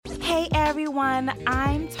everyone,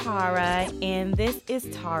 I'm Tara, and this is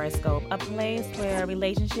Tarascope, a place where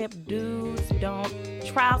relationship do's, don't,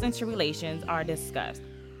 trials and tribulations are discussed.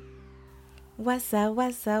 What's up,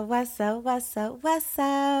 what's up, what's up, what's up, what's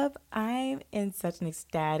up? I'm in such an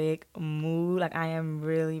ecstatic mood. I am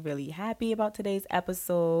really, really happy about today's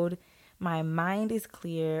episode. My mind is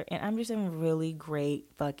clear, and I'm just in really great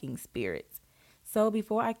fucking spirits. So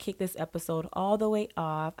before I kick this episode all the way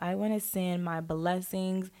off, I want to send my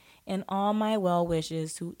blessings and all my well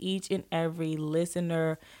wishes to each and every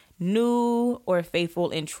listener, new or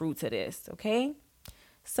faithful and true to this, okay?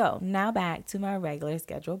 So now back to my regular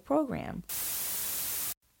scheduled program.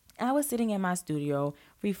 I was sitting in my studio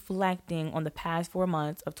reflecting on the past 4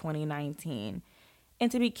 months of 2019.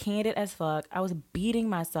 And to be candid as fuck, I was beating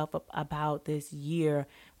myself up about this year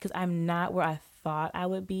because I'm not where I thought I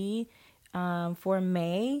would be for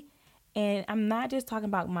May. And I'm not just talking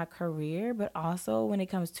about my career, but also when it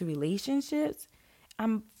comes to relationships.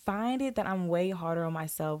 I'm finding that I'm way harder on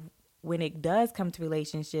myself when it does come to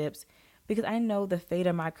relationships because I know the fate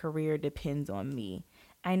of my career depends on me.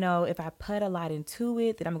 I know if I put a lot into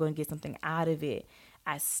it, that I'm going to get something out of it.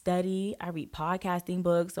 I study, I read podcasting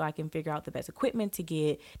books so I can figure out the best equipment to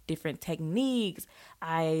get, different techniques.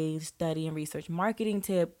 I study and research marketing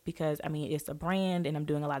tips because, it's a brand and I'm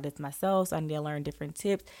doing a lot of this myself. So I need to learn different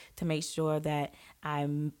tips to make sure that I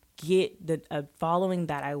get the following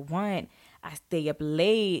that I want. I stay up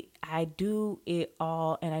late. I do it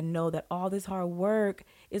all. And I know that all this hard work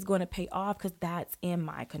is going to pay off because that's in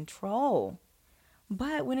my control.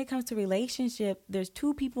 But when it comes to relationship, there's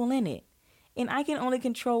two people in it. And I can only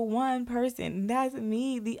control one person. That's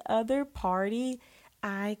me. The other party,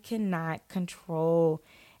 I cannot control.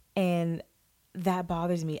 And that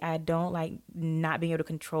bothers me. I don't like not being able to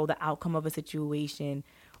control the outcome of a situation,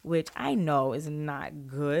 which I know is not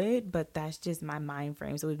good, but that's just my mind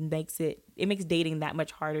frame. So it makes dating that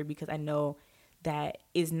much harder because I know that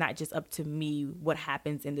it's not just up to me what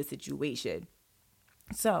happens in the situation.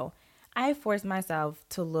 So I forced myself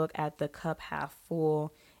to look at the cup half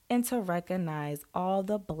full and to recognize all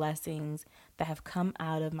the blessings that have come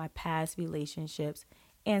out of my past relationships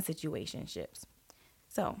and situationships.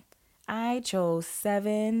 So I chose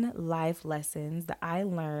 7 life lessons that I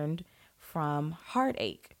learned from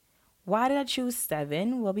heartache. Why did I choose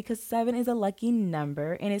 7? Well, because 7 is a lucky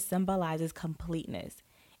number and it symbolizes completeness.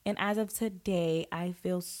 And as of today, I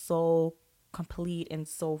feel so complete and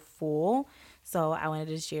so full. So I wanted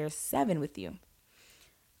to share 7 with you.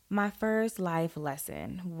 My first life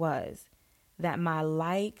lesson was that my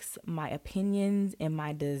likes, my opinions, and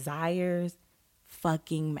my desires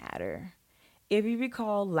fucking matter. If you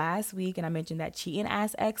recall last week, and I mentioned that cheating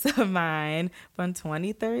ass ex of mine from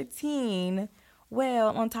 2013, well,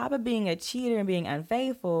 on top of being a cheater and being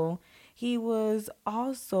unfaithful, he was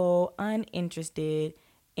also uninterested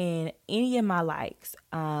in any of my likes.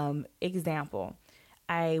 Example,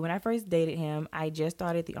 when I first dated him, I just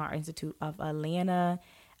started the Art Institute of Atlanta.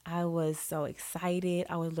 I was so excited.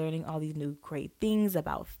 I was learning all these new great things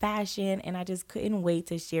about fashion, and I just couldn't wait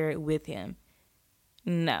to share it with him.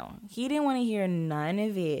 No, he didn't want to hear none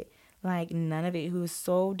of it. None of it. He was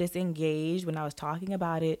so disengaged when I was talking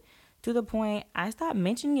about it to the point I stopped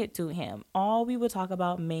mentioning it to him. All we would talk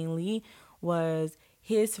about mainly was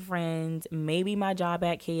his friends, maybe my job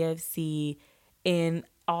at KFC, and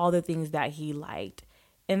all the things that he liked.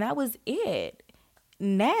 And that was it.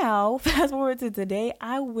 Now, fast forward to today,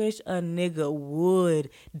 I wish a nigga would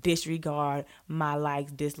disregard my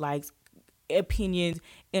likes, dislikes, opinions,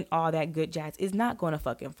 and all that good jazz. It's not going to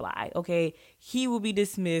fucking fly, okay? He will be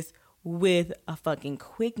dismissed with a fucking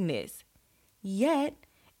quickness. Yet,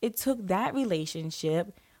 it took that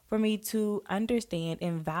relationship for me to understand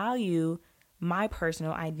and value my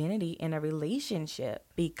personal identity in a relationship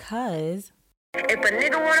because if a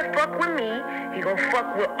nigga wanna fuck with me, he gon'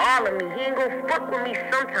 fuck with all of me. He ain't gon' fuck with me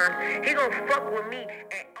sometimes. He gon' fuck with me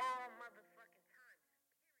at all motherfucking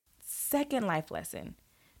times. Second life lesson,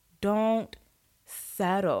 don't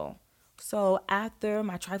settle. So after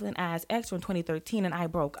my trifling ass ex from 2013 and I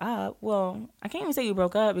broke up, well, I can't even say we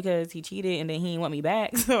broke up because he cheated and then he didn't want me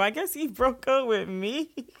back. So I guess he broke up with me.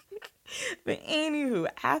 But anywho,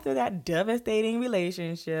 after that devastating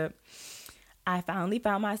relationship, I finally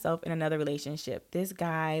found myself in another relationship. This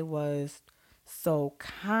guy was so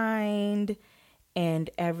kind and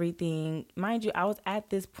everything. Mind you, I was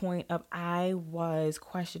at this point of I was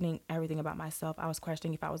questioning everything about myself. I was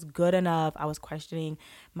questioning if I was good enough. I was questioning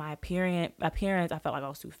my appearance. I felt like I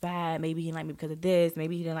was too fat. Maybe he didn't like me because of this.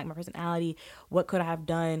 Maybe he didn't like my personality. What could I have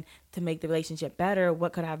done to make the relationship better?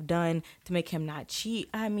 What could I have done to make him not cheat?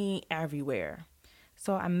 Everywhere.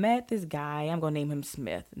 So I met this guy. I'm going to name him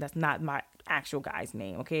Smith. That's not my actual guy's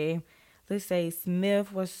name, okay? Let's say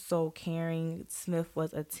Smith was so caring. Smith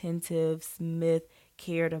was attentive. Smith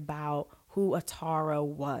cared about who Atara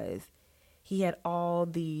was. He had all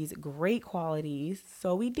these great qualities.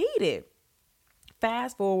 So we dated.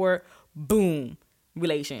 Fast forward, boom,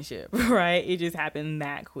 relationship, right? It just happened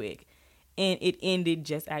that quick. And it ended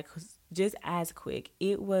just as quick.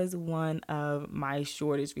 It was one of my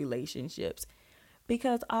shortest relationships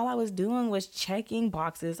because all I was doing was checking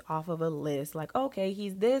boxes off of a list. Like, okay,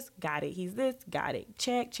 he's this, got it. He's this, got it.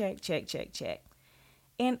 Check, check, check, check, check.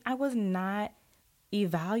 And I was not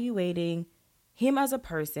evaluating him as a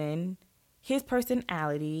person, his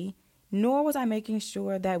personality, nor was I making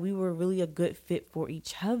sure that we were really a good fit for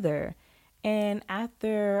each other. And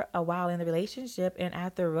after a while in the relationship and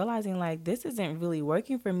after realizing like this isn't really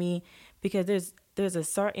working for me because there's a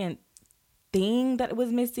certain thing that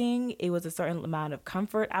was missing. It was a certain amount of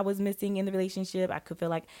comfort I was missing in the relationship. I could feel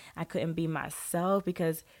like I couldn't be myself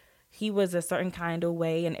because he was a certain kind of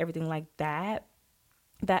way and everything like that.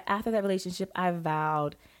 That after that relationship, I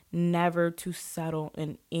vowed never to settle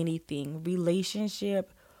in anything,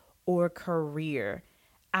 relationship or career.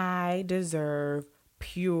 I deserve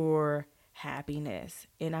pure happiness,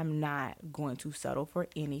 and I'm not going to settle for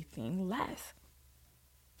anything less.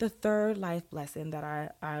 The third life lesson that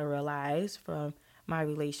I realized from my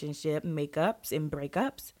relationship makeups and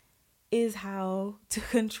breakups is how to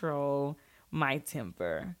control my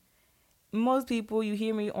temper. Most people, you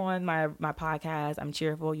hear me on my podcast, I'm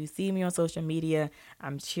cheerful. You see me on social media,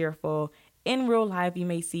 I'm cheerful. In real life, you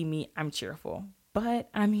may see me, I'm cheerful. But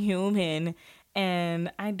I'm human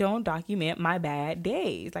and I don't document my bad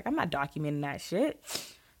days. Like, I'm not documenting that shit.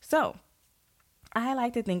 So I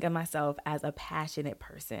like to think of myself as a passionate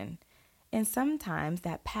person. And sometimes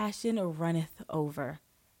that passion runneth over,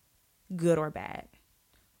 good or bad.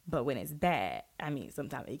 But when it's bad, I mean,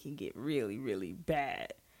 sometimes it can get really, really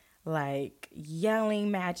bad. Like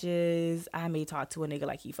yelling matches. I may talk to a nigga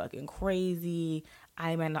like he fucking crazy.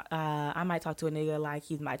 I might talk to a nigga like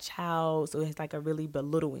he's my child. So it's like a really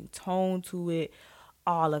belittling tone to it.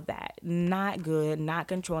 All of that. Not good. Not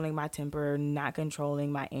controlling my temper. Not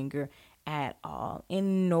controlling my anger at all.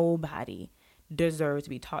 And nobody deserves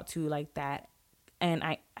to be talked to like that. And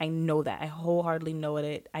I know that. I wholeheartedly know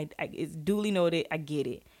it. It's duly noted. I get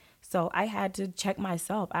it. So I had to check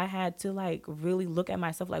myself. I had to like really look at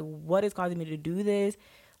myself, like what is causing me to do this?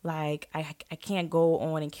 Like I can't go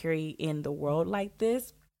on and carry in the world like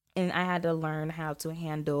this. And I had to learn how to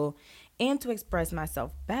handle and to express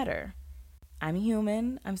myself better. I'm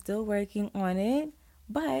human. I'm still working on it.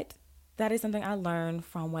 But that is something I learned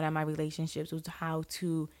from one of my relationships was how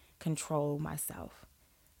to control myself.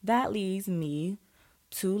 That leads me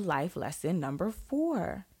to life lesson number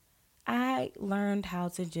 4. I learned how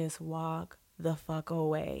to just walk the fuck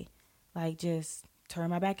away. Like, just turn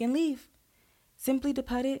my back and leave. Simply to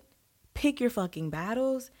put it, pick your fucking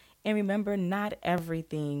battles and remember not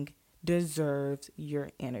everything deserves your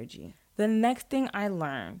energy. The next thing I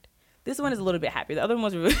learned, this one is a little bit happy. The other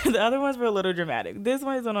ones were a little dramatic. This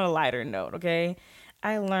one is on a lighter note, okay?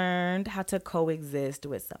 I learned how to coexist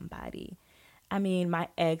with somebody. I mean, my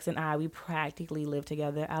ex and I, we practically lived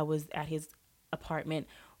together. I was at his apartment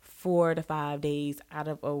 4 to 5 days out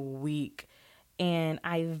of a week. And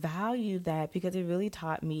I value that because it really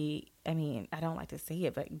taught me, I mean, I don't like to say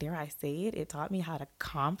it, but dare I say it? It taught me how to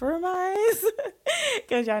compromise.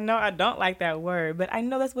 Because y'all know I don't like that word, but I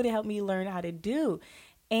know that's what it helped me learn how to do.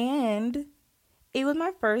 And it was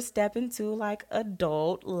my first step into like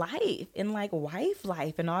adult life and like wife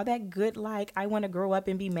life and all that good, like I want to grow up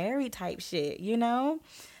and be married type shit, you know?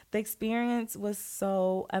 The experience was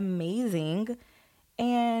so amazing.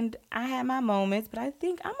 And I had my moments, but I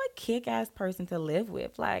think I'm a kick-ass person to live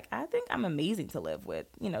with. Like, I think I'm amazing to live with,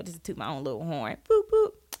 you know, just to toot my own little horn. Boop,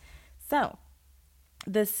 boop. So,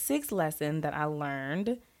 the 6th lesson that I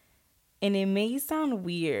learned, and it may sound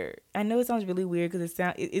weird. I know it sounds really weird because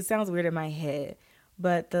it sounds weird in my head.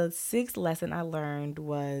 But the 6th lesson I learned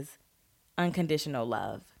was unconditional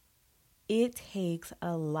love. It takes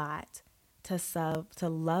a lot to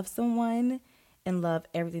love someone and love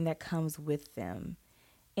everything that comes with them.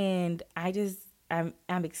 And I'm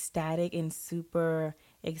ecstatic and super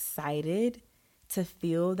excited to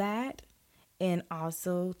feel that and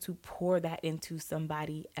also to pour that into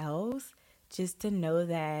somebody else, just to know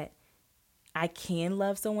that I can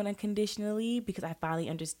love someone unconditionally because I finally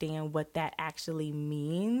understand what that actually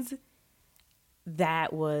means.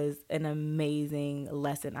 That was an amazing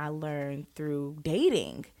lesson I learned through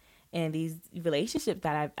dating and these relationships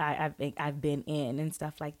that I've been in and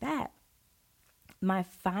stuff like that. My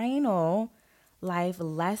final life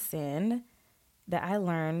lesson that I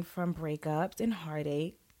learned from breakups and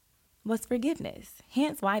heartache was forgiveness.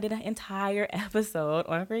 Hence why I did an entire episode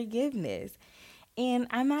on forgiveness. And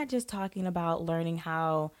I'm not just talking about learning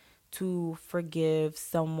how to forgive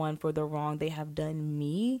someone for the wrong they have done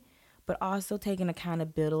me, but also taking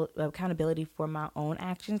accountability for my own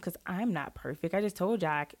actions, because I'm not perfect. I just told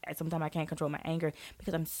y'all sometimes I can't control my anger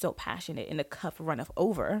because I'm so passionate and the cup runneth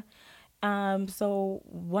over. So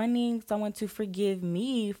wanting someone to forgive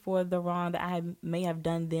me for the wrong that I may have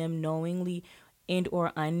done them knowingly and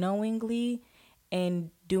or unknowingly, and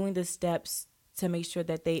doing the steps to make sure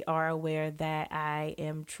that they are aware that I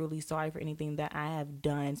am truly sorry for anything that I have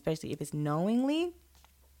done, especially if it's knowingly.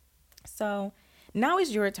 So now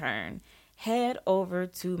it's your turn. Head over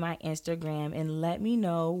to my Instagram and let me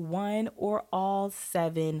know 1 or all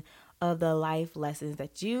 7 of the life lessons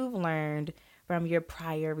that you've learned from your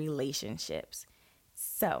prior relationships.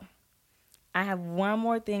 So I have one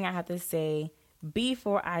more thing I have to say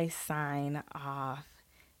before I sign off.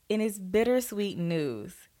 And it's bittersweet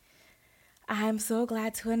news. I'm so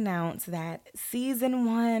glad to announce that season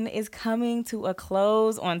 1 is coming to a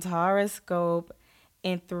close on Tauroscope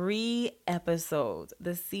in 3 episodes.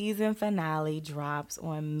 The season finale drops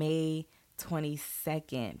on May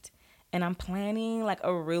 22nd. And I'm planning like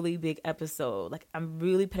a really big episode. Like, I'm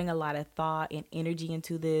really putting a lot of thought and energy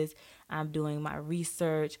into this. I'm doing my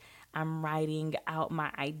research. I'm writing out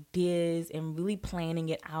my ideas and really planning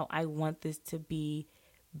it out. I want this to be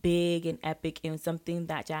big and epic and something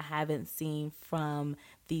that y'all haven't seen from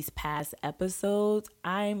these past episodes.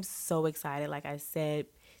 I'm so excited, like I said,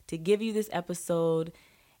 to give you this episode,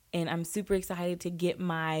 and I'm super excited to get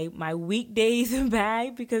my weekdays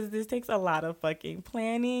back, because this takes a lot of fucking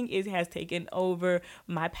planning. It has taken over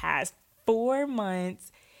my past 4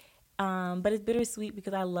 months, but it's bittersweet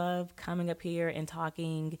because I love coming up here and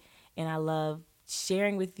talking, and I love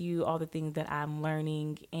sharing with you all the things that I'm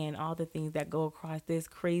learning and all the things that go across this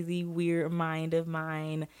crazy, weird mind of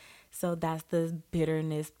mine. So that's the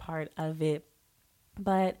bitterness part of it.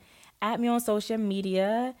 But add me on social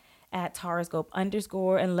media at Tauroscope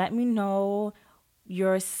 _ and let me know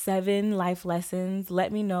your 7 life lessons.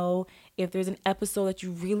 Let me know if there's an episode that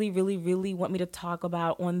you really, really, really want me to talk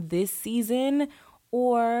about on this season,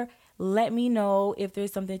 or let me know if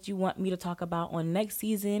there's something that you want me to talk about on next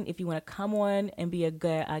season. If you want to come on and be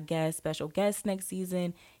a special guest next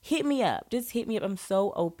season, hit me up. Just hit me up. I'm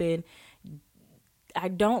so open. I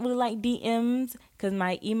don't really like DMs because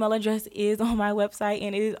my email address is on my website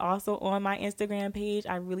and it is also on my Instagram page.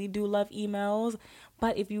 I really do love emails.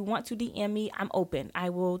 But if you want to DM me, I'm open. I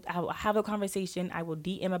will have a conversation. I will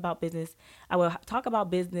DM about business. I will talk about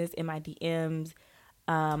business in my DMs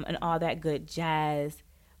and all that good jazz.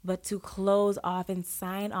 But to close off and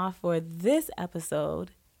sign off for this episode,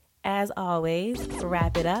 as always,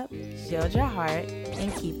 wrap it up, shield your heart,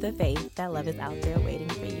 and keep the faith that love is out there waiting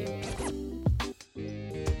for you.